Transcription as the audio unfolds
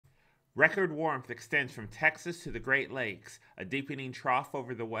Record warmth extends from Texas to the Great Lakes. A deepening trough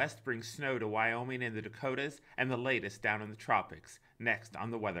over the west brings snow to Wyoming and the Dakotas, and the latest down in the tropics. Next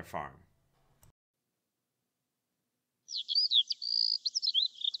on the Weather Farm.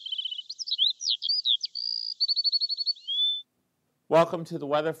 Welcome to the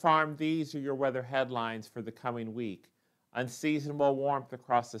Weather Farm. These are your weather headlines for the coming week. Unseasonable warmth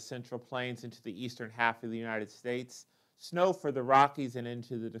across the Central Plains into the eastern half of the United States, snow for the Rockies and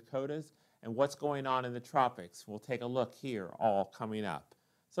into the Dakotas, and what's going on in the tropics. We'll take a look here, all coming up.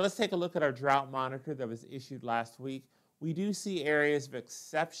 So let's take a look at our drought monitor that was issued last week. We do see areas of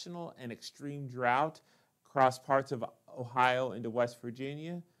exceptional and extreme drought across parts of Ohio into West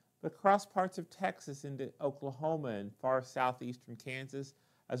Virginia, but across parts of Texas into Oklahoma and far southeastern Kansas,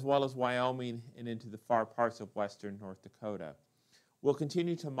 as well as Wyoming and into the far parts of western North Dakota. We'll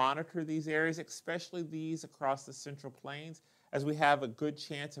continue to monitor these areas, especially these across the Central Plains, as we have a good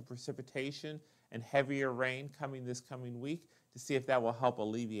chance of precipitation and heavier rain coming this coming week to see if that will help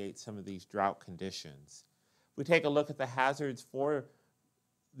alleviate some of these drought conditions. If we take a look at the hazards for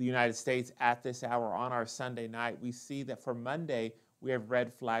the United States at this hour on our Sunday night, we see that for Monday, we have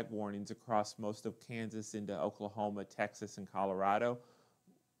red flag warnings across most of Kansas into Oklahoma, Texas, and Colorado.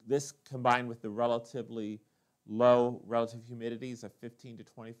 This combined with the relatively low relative humidities of 15 to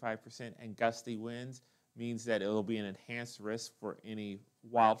 25% and gusty winds means that it will be an enhanced risk for any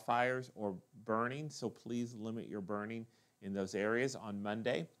wildfires or burning, so please limit your burning in those areas on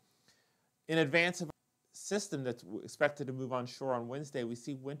Monday. In advance of a system that's expected to move onshore on Wednesday, we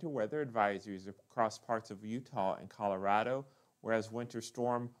see winter weather advisories across parts of Utah and Colorado, whereas winter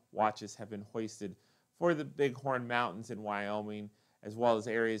storm watches have been hoisted for the Bighorn Mountains in Wyoming, as well as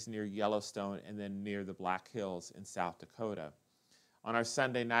areas near Yellowstone and then near the Black Hills in South Dakota. On our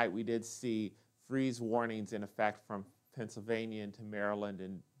Sunday night, we did see freeze warnings in effect from Pennsylvania into Maryland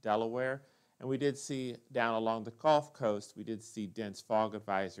and Delaware, and we did see down along the Gulf Coast, we did see dense fog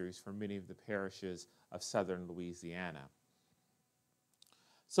advisories for many of the parishes of southern Louisiana.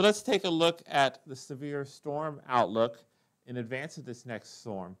 So let's take a look at the severe storm outlook in advance of this next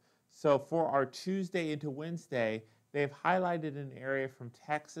storm. So for our Tuesday into Wednesday, they've highlighted an area from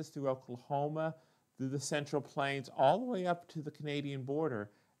Texas through Oklahoma, through the Central Plains, all the way up to the Canadian border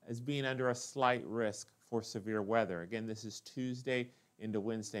as being under a slight risk for severe weather. Again, this is Tuesday into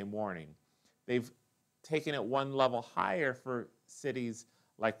Wednesday morning. They've taken it one level higher for cities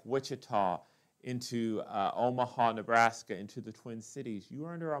like Wichita, into Omaha, Nebraska, into the Twin Cities. You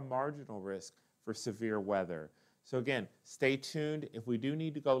are under a marginal risk for severe weather. So again, stay tuned. If we do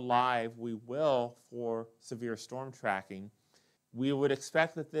need to go live, we will for severe storm tracking. We would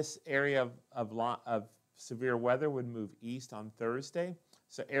expect that this area of severe weather would move east on Thursday.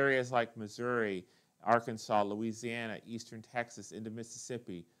 So areas like Missouri, Arkansas, Louisiana, eastern Texas, into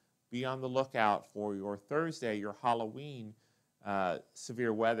Mississippi, be on the lookout for your Thursday, your Halloween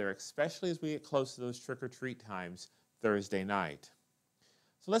severe weather, especially as we get close to those trick-or-treat times Thursday night.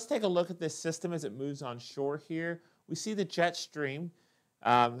 So let's take a look at this system as it moves on shore here. We see the jet stream,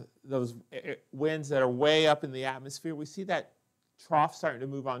 those winds that are way up in the atmosphere. We see that trough starting to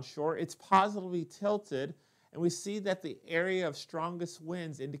move on shore. It's positively tilted, and we see that the area of strongest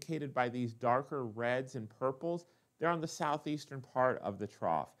winds indicated by these darker reds and purples, they're on the southeastern part of the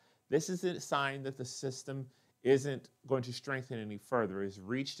trough. This is a sign that the system isn't going to strengthen any further. It has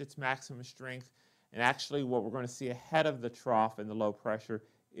reached its maximum strength, and actually what we're going to see ahead of the trough and the low pressure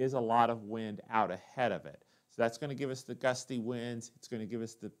is a lot of wind out ahead of it. So that's going to give us the gusty winds. It's going to give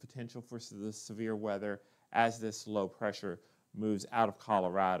us the potential for the severe weather as this low pressure moves out of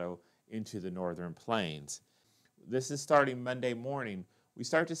Colorado into the northern plains. This is starting Monday morning. We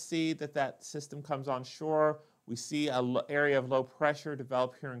start to see that that system comes on shore. We see an area of low pressure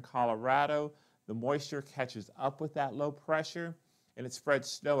develop here in Colorado. The moisture catches up with that low pressure, and it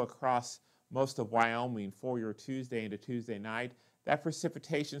spreads snow across most of Wyoming for your Tuesday into Tuesday night. That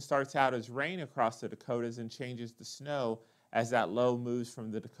precipitation starts out as rain across the Dakotas and changes to snow as that low moves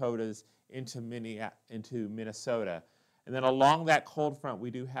from the Dakotas into Minnesota. And then along that cold front,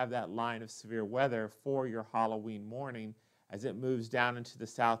 we do have that line of severe weather for your Halloween morning. As it moves down into the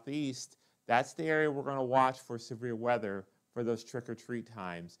southeast, that's the area we're going to watch for severe weather for those trick-or-treat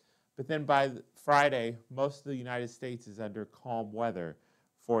times. But then by Friday, most of the United States is under calm weather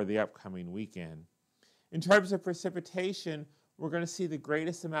for the upcoming weekend. In terms of precipitation, we're going to see the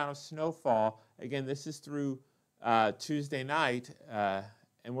greatest amount of snowfall. Again, this is through Tuesday night,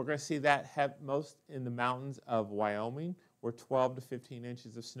 and we're going to see that most in the mountains of Wyoming, where 12 to 15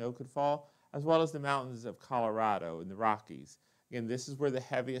 inches of snow could fall, as well as the mountains of Colorado and the Rockies. Again, this is where the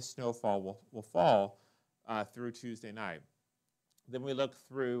heaviest snowfall will fall through Tuesday night. Then we look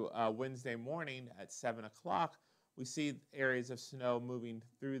through Wednesday morning at 7 o'clock. We see areas of snow moving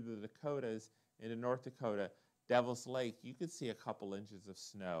through the Dakotas into North Dakota. Devil's Lake, you could see a couple inches of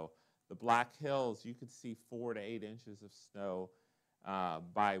snow. The Black Hills, you could see 4 to 8 inches of snow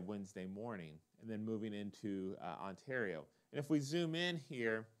by Wednesday morning, and then moving into Ontario. And if we zoom in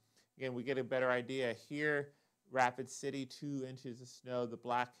here, again, we get a better idea. Here, Rapid City, 2 inches of snow. The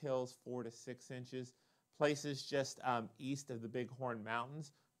Black Hills, 4 to 6 inches. Places just east of the Bighorn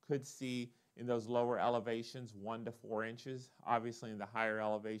Mountains could see in those lower elevations 1 to 4 inches. Obviously, in the higher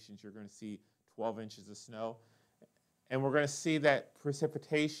elevations, you're going to see 12 inches of snow. And we're going to see that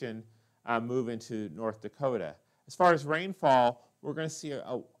precipitation move into North Dakota. As far as rainfall, we're going to see,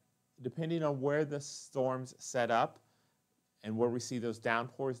 depending on where the storms set up and where we see those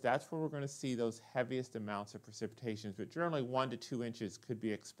downpours, that's where we're going to see those heaviest amounts of precipitation. But generally 1 to 2 inches could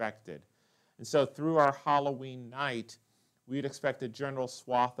be expected. And so through our Halloween night, we'd expect a general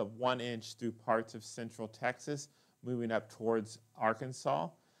swath of 1 inch through parts of central Texas, moving up towards Arkansas.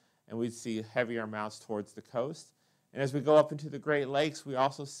 And we'd see heavier amounts towards the coast. And as we go up into the Great Lakes, we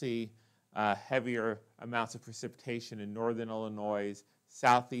also see heavier amounts of precipitation in northern Illinois,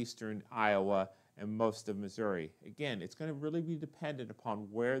 southeastern Iowa, and most of Missouri. Again, it's going to really be dependent upon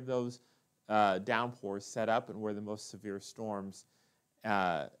where those downpours set up and where the most severe storms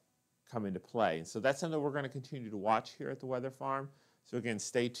come into play. And so that's something we're going to continue to watch here at the Weather Farm. So again,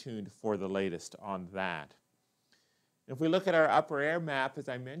 stay tuned for the latest on that. If we look at our upper air map, as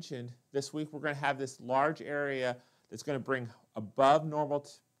I mentioned, this week we're going to have this large area that's going to bring above normal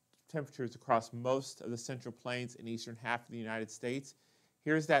temperatures across most of the central plains and eastern half of the United States.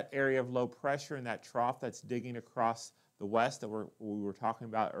 Here's that area of low pressure and that trough that's digging across the west that we were talking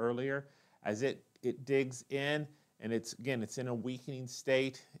about earlier. As it digs in, and it's in a weakening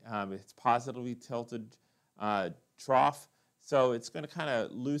state. It's positively tilted trough, so it's going to kind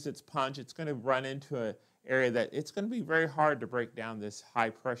of lose its punch. It's going to run into an area that it's going to be very hard to break down this high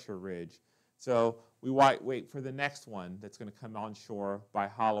pressure ridge. So we wait for the next one that's going to come onshore by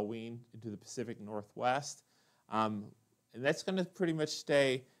Halloween into the Pacific Northwest. And that's going to pretty much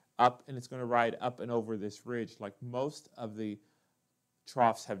stay up, and it's going to ride up and over this ridge like most of the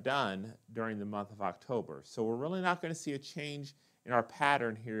troughs have done during the month of October. So we're really not going to see a change in our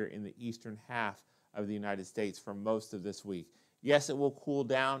pattern here in the eastern half of the United States for most of this week. Yes, it will cool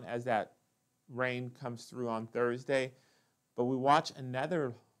down as that rain comes through on Thursday, but we watch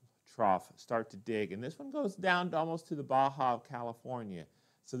another trough start to dig, and this one goes down to almost to the Baja of California.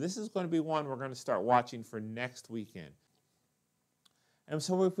 So this is going to be one we're going to start watching for next weekend. And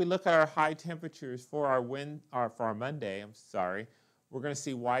so if we look at our high temperatures for our Monday, we're going to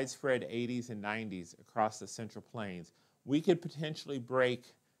see widespread 80s and 90s across the Central Plains. We could potentially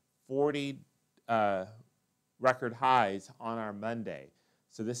break 40 record highs on our Monday.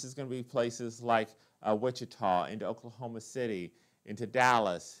 So this is going to be places like Wichita, into Oklahoma City, into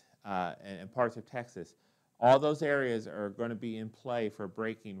Dallas, and parts of Texas. All those areas are going to be in play for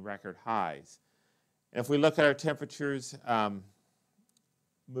breaking record highs. And if we look at our temperatures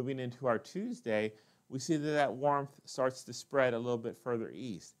moving into our Tuesday, we see that warmth starts to spread a little bit further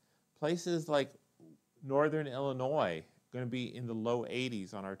east. Places like northern Illinois going to be in the low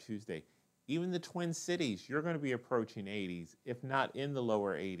 80s on our Tuesday. Even the Twin Cities, you're going to be approaching 80s, if not in the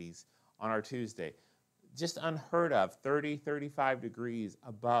lower 80s on our Tuesday. Just unheard of, 30, 35 degrees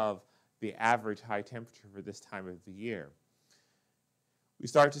above the average high temperature for this time of the year. We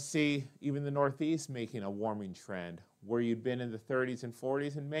start to see even the Northeast making a warming trend. Where you'd been in the 30s and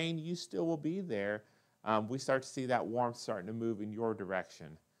 40s in Maine, you still will be there. We start to see that warmth starting to move in your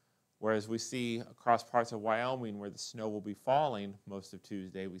direction. Whereas we see across parts of Wyoming where the snow will be falling most of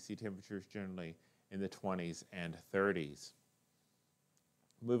Tuesday, we see temperatures generally in the 20s and 30s.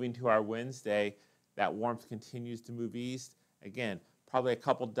 Moving to our Wednesday, that warmth continues to move east. Again, probably a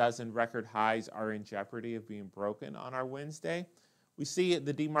couple dozen record highs are in jeopardy of being broken on our Wednesday. We see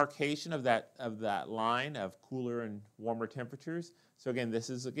the demarcation of that line of cooler and warmer temperatures. So again,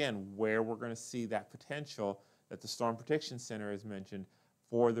 this is where we're going to see that potential that the Storm Prediction Center has mentioned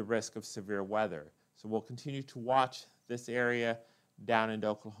for the risk of severe weather. So we'll continue to watch this area down into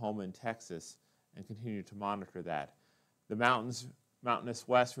Oklahoma and Texas and continue to monitor that. The mountainous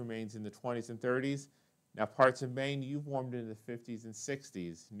west remains in the 20s and 30s. Now parts of Maine, you've warmed into the 50s and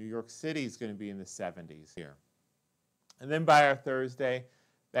 60s. New York City is going to be in the 70s here. And then by our Thursday,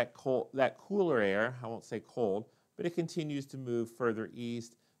 that cooler air, I won't say cold, but it continues to move further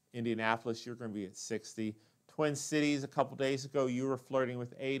east. Indianapolis, you're going to be at 60. Twin Cities, a couple days ago, you were flirting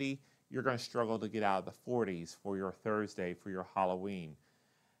with 80. You're going to struggle to get out of the 40s for your Thursday, for your Halloween.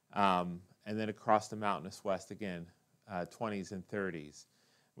 And then across the mountainous west again, 20s and 30s.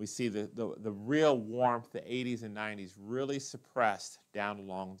 We see the real warmth, the 80s and 90s, really suppressed down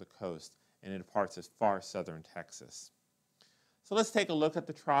along the coast and in parts of far southern Texas. So let's take a look at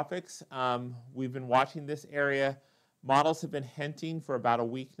the tropics. We've been watching this area. Models have been hinting for about a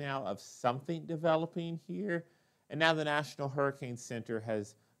week now of something developing here. And now the National Hurricane Center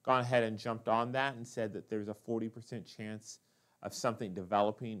has gone ahead and jumped on that and said that there's a 40% chance of something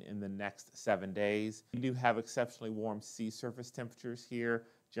developing in the next 7 days. We do have exceptionally warm sea surface temperatures here,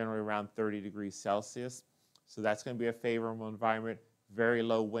 generally around 30 degrees Celsius. So that's going to be a favorable environment, very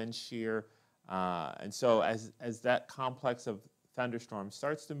low wind shear. And so as that complex of thunderstorms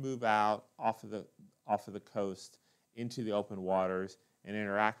starts to move out off of the coast into the open waters and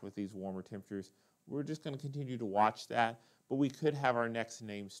interact with these warmer temperatures, we're just going to continue to watch that. But we could have our next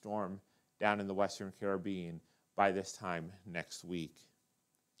named storm down in the Western Caribbean by this time next week.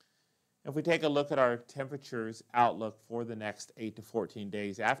 If we take a look at our temperatures outlook for the next 8 to 14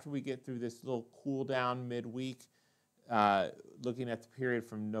 days, after we get through this little cool down midweek, looking at the period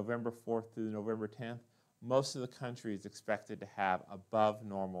from November 4th through November 10th, most of the country is expected to have above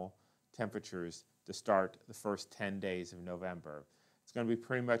normal temperatures to start the first 10 days of November. It's going to be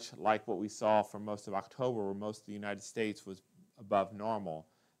pretty much like what we saw for most of October, where most of the United States was above normal.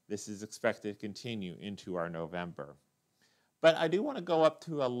 This is expected to continue into our November. But I do want to go up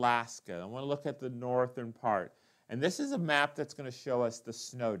to Alaska. I want to look at the northern part. And this is a map that's going to show us the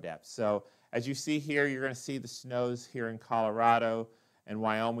snow depth. So as you see here, you're going to see the snows here in Colorado and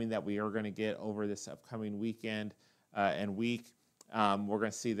Wyoming that we are going to get over this upcoming weekend and week. We're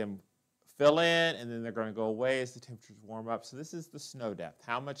going to see them fill in, and then they're going to go away as the temperatures warm up. So this is the snow depth,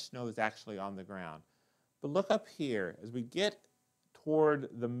 how much snow is actually on the ground. But look up here. As we get toward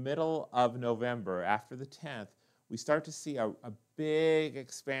the middle of November, after the 10th, we start to see a big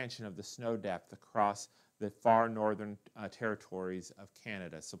expansion of the snow depth across the far northern territories of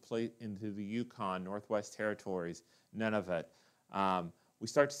Canada. So into the Yukon, Northwest Territories, Nunavut. We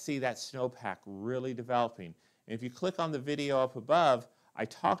start to see that snowpack really developing. And if you click on the video up above, I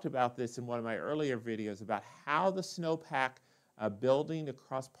talked about this in one of my earlier videos about how the snowpack building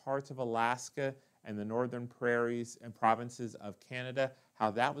across parts of Alaska and the northern prairies and provinces of Canada, how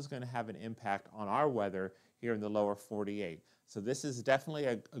that was going to have an impact on our weather here in the lower 48. So this is definitely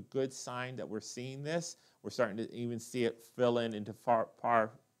a good sign that we're seeing this. We're starting to even see it fill in into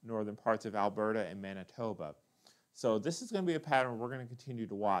far northern parts of Alberta and Manitoba. So this is going to be a pattern we're going to continue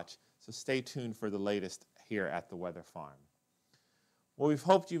to watch. So stay tuned for the latest here at the Weather Farm. Well, we've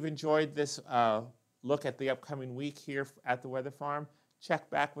hoped you've enjoyed this look at the upcoming week here at the Weather Farm. Check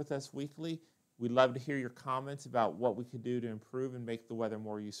back with us weekly. We'd love to hear your comments about what we could do to improve and make the weather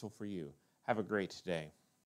more useful for you. Have a great day.